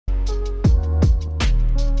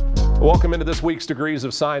Welcome into this week's Degrees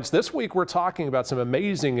of Science. This week we're talking about some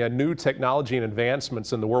amazing new technology and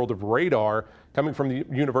advancements in the world of radar coming from the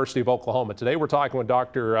University of Oklahoma. Today we're talking with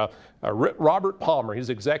Dr. Robert Palmer. He's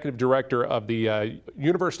Executive Director of the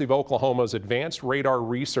University of Oklahoma's Advanced Radar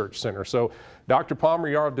Research Center. So Dr. Palmer,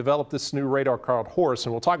 you have developed this new radar called Horus,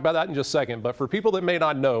 and we'll talk about that in just a second. But for people that may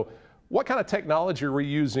not know, what kind of technology are we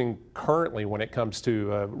using currently when it comes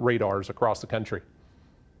to radars across the country?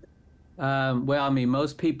 Well, I mean,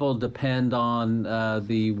 most people depend on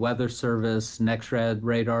the Weather Service Nexrad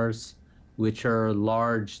radars, which are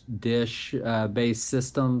large dish-based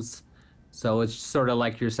systems. So it's sort of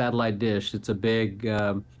like your satellite dish. It's a big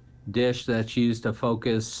dish that's used to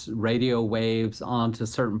focus radio waves onto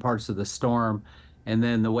certain parts of the storm. And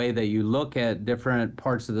then the way that you look at different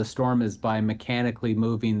parts of the storm is by mechanically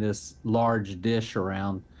moving this large dish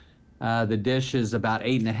around. The dish is about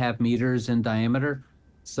 8.5 meters in diameter.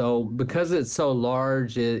 So because it's so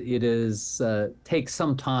large, it takes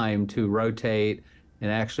some time to rotate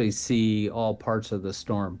and actually see all parts of the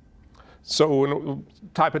storm. So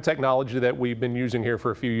type of technology that we've been using here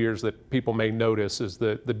for a few years that people may notice is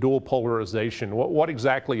the dual polarization. What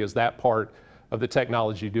exactly is that part of the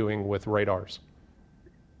technology doing with radars?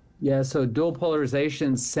 Yeah, so dual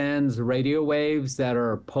polarization sends radio waves that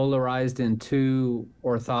are polarized in two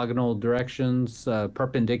orthogonal directions,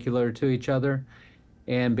 perpendicular to each other.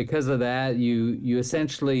 And because of that, you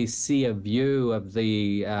essentially see a view of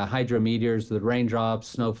the hydrometeors, the raindrops,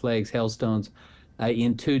 snowflakes, hailstones,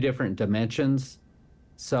 in two different dimensions.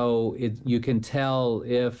 So you can tell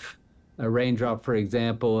if a raindrop, for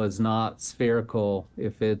example, is not spherical,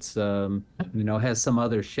 if it's has some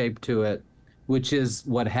other shape to it, which is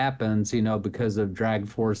what happens, because of drag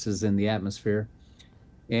forces in the atmosphere.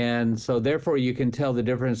 And so therefore you can tell the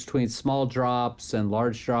difference between small drops and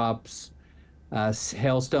large drops.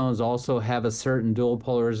 Hailstones also have a certain dual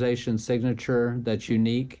polarization signature that's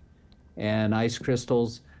unique, and ice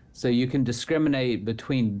crystals. So you can discriminate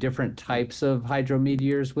between different types of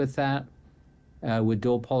hydrometeors with that, with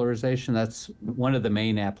dual polarization. That's one of the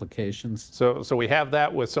main applications. So we have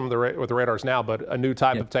that with some of the radars now, but a new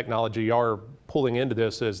type of technology you are pulling into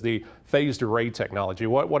this is the phased array technology.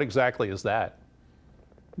 What exactly is that?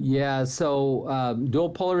 Yeah, so dual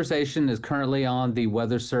polarization is currently on the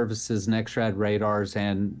Weather Service's Nexrad radars,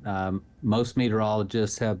 and most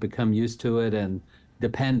meteorologists have become used to it and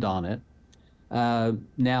depend on it.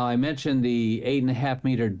 Now, I mentioned the 8.5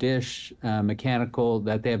 meter dish mechanical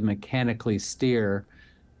that they have mechanically steer.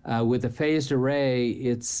 With a phased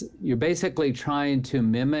array, you're basically trying to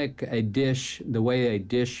mimic a dish, the way a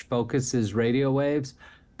dish focuses radio waves,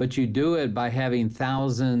 but you do it by having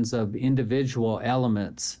thousands of individual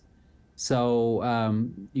elements. So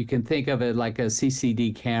you can think of it like a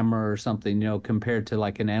CCD camera or something, compared to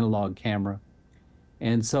like an analog camera.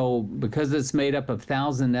 And so because it's made up of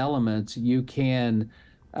 1,000 elements, you can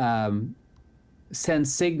send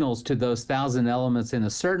signals to those 1,000 elements in a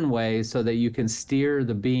certain way so that you can steer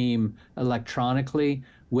the beam electronically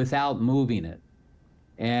without moving it.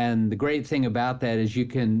 And the great thing about that is you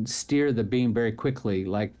can steer the beam very quickly,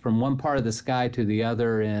 like from one part of the sky to the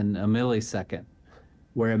other in a millisecond,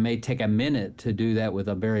 where it may take a minute to do that with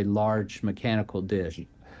a very large mechanical dish.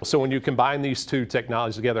 So when you combine these two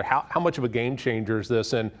technologies together, how much of a game changer is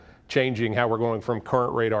this in changing how we're going from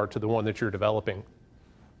current radar to the one that you're developing?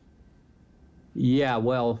 Yeah,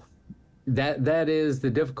 well, that is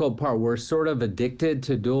the difficult part. We're sort of addicted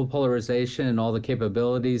to dual polarization and all the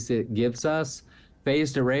capabilities it gives us.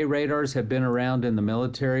 Phased array radars have been around in the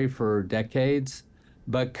military for decades,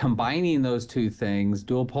 but combining those two things,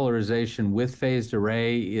 dual polarization with phased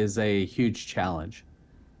array, is a huge challenge.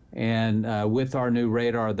 And with our new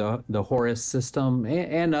radar, the Horus system,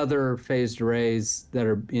 and other phased arrays that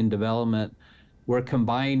are in development, we're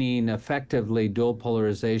combining effectively dual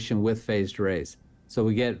polarization with phased arrays. So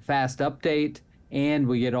we get fast update, and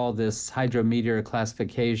we get all this hydrometeor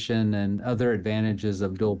classification and other advantages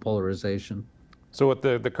of dual polarization. So with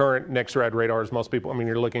the current Nexrad radars, most people,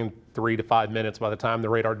 you're looking 3 to 5 minutes by the time the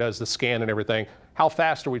radar does the scan and everything. How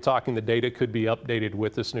fast are we talking the data could be updated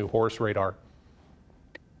with this new Horus radar?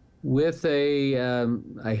 With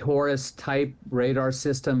a Horus type radar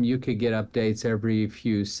system, you could get updates every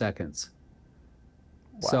few seconds.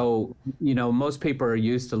 Wow. So, most people are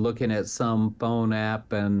used to looking at some phone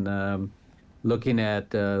app and looking at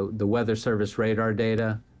the Weather Service radar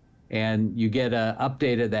data. And you get an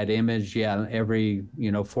update of that image, every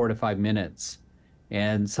 4 to 5 minutes.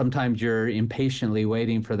 And sometimes you're impatiently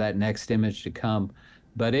waiting for that next image to come.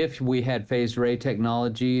 But if we had phased array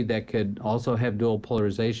technology that could also have dual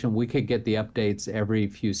polarization, we could get the updates every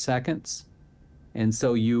few seconds. And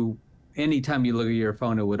so you anytime you look at your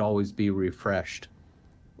phone, it would always be refreshed.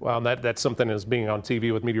 Well, that's something as being on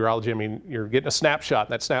TV with meteorology. I mean, you're getting a snapshot.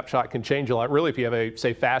 That snapshot can change a lot. Really, if you have a,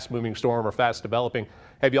 say, fast-moving storm or fast-developing.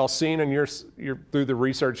 Have y'all seen in your through the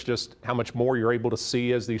research just how much more you're able to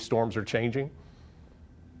see as these storms are changing?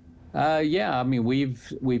 Yeah, I mean,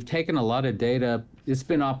 we've taken a lot of data. It's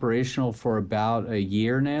been operational for about a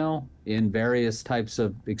year now in various types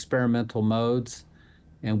of experimental modes,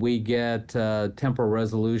 and we get temporal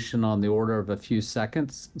resolution on the order of a few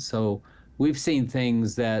seconds. So we've seen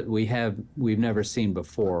things that we've never seen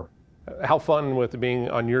before. How fun with being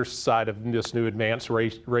on your side of this new advanced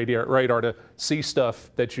radar to see stuff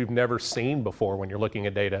that you've never seen before when you're looking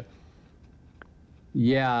at data.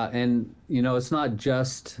 Yeah, and it's not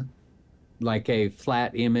just like a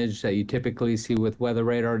flat image that you typically see with weather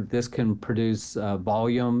radar. This can produce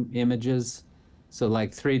volume images, so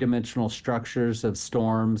like three-dimensional structures of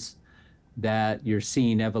storms that you're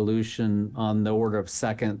seeing evolution on the order of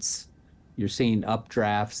seconds. You're seeing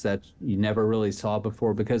updrafts that you never really saw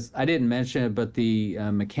before, because I didn't mention it, but the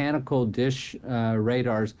mechanical dish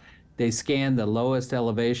radars, they scan the lowest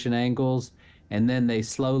elevation angles, and then they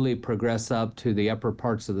slowly progress up to the upper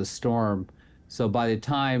parts of the storm. So by the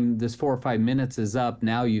time this 4 or 5 minutes is up,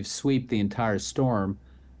 now you've swept the entire storm.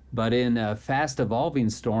 But in a fast evolving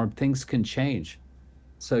storm, things can change.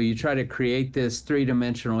 So you try to create this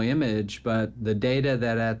three-dimensional image, but the data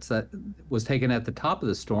that was taken at the top of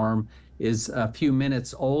the storm is a few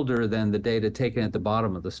minutes older than the data taken at the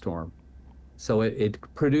bottom of the storm. So it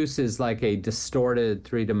produces like a distorted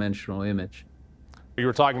three-dimensional image. You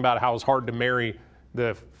were talking about how it's hard to marry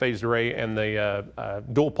the phased array and the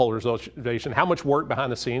dual polarization. How much work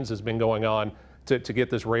behind the scenes has been going on to get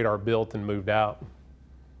this radar built and moved out?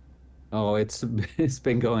 Oh, it's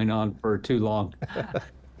been going on for too long.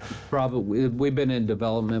 Probably, we've been in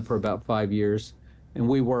development for about 5 years, and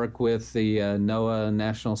we work with the NOAA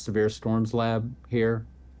National Severe Storms Lab here.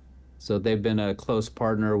 So they've been a close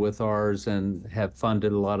partner with ours and have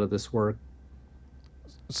funded a lot of this work.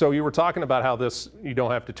 So you were talking about how you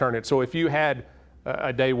don't have to turn it. So if you had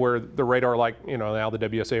a day where the radar, like, now the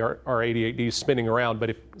WSAR-88D is spinning around,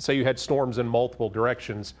 but if, say, you had storms in multiple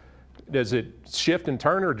directions, does it shift and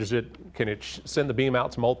turn, or can it send the beam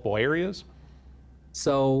out to multiple areas?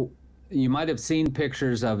 So you might have seen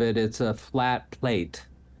pictures of it. It's a flat plate,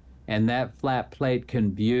 and that flat plate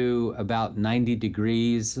can view about 90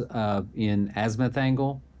 degrees in azimuth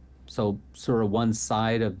angle, so sort of one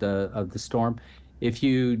side of the storm.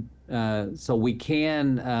 So we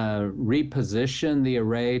can reposition the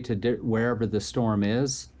array to wherever the storm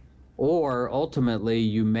is, or ultimately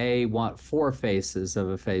you may want 4 faces of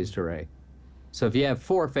a phased array. So if you have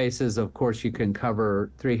 4 faces, of course, you can cover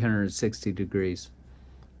 360 degrees.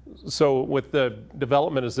 So with the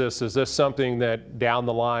development is this something that down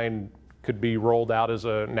the line could be rolled out as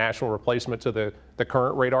a national replacement to the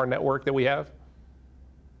current radar network that we have?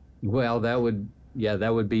 Well, that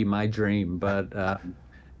would be my dream, but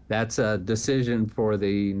that's a decision for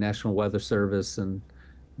the National Weather Service, and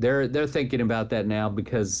they're thinking about that now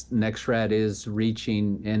because Nexrad is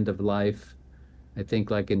reaching end of life, I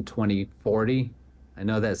think like in 2040. I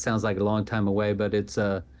know that sounds like a long time away, but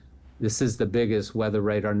this is the biggest weather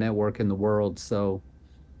radar network in the world, so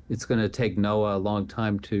it's going to take NOAA a long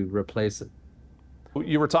time to replace it.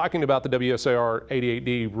 You were talking about the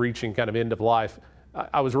WSAR-88D reaching kind of end of life.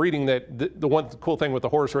 I was reading that the one cool thing with the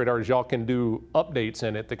Horus Radar is y'all can do updates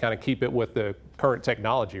in it to kind of keep it with the current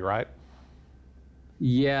technology, right?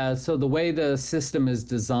 Yeah, so the way the system is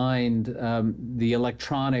designed, the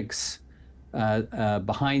electronics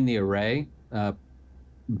behind the array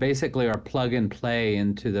basically are plug and play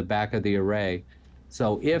into the back of the array.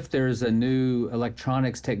 So if there's a new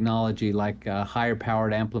electronics technology like a higher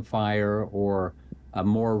powered amplifier or a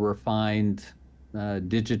more refined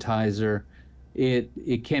digitizer,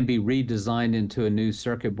 it can be redesigned into a new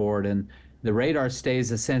circuit board, and the radar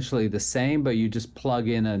stays essentially the same, but you just plug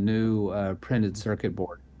in a new printed circuit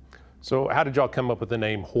board. So how did y'all come up with the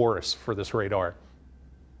name Horus for this radar?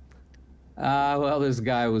 Well, this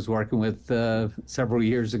guy I was working with several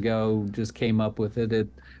years ago just came up with it.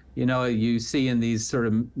 You see in these sort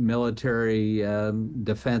of military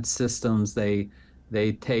defense systems, they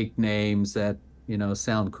take names that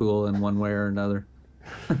sound cool in one way or another.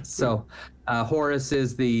 So Horus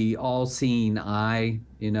is the all-seeing eye,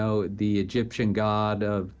 the Egyptian god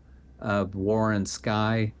of war and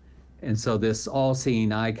sky. And so this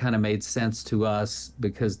all-seeing eye kind of made sense to us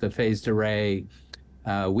because the phased array,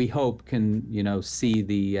 we hope, can see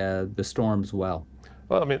the storms well.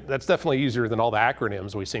 Well, I mean, that's definitely easier than all the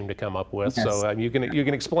acronyms we seem to come up with. Yes. So you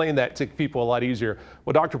can explain that to people a lot easier.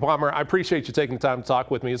 Well, Dr. Palmer, I appreciate you taking the time to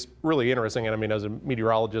talk with me. It's really interesting. And I mean, as a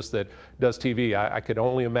meteorologist that does TV, I could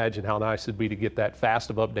only imagine how nice it'd be to get that fast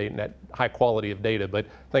of update and that high quality of data. But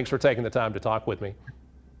thanks for taking the time to talk with me.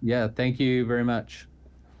 Yeah, thank you very much.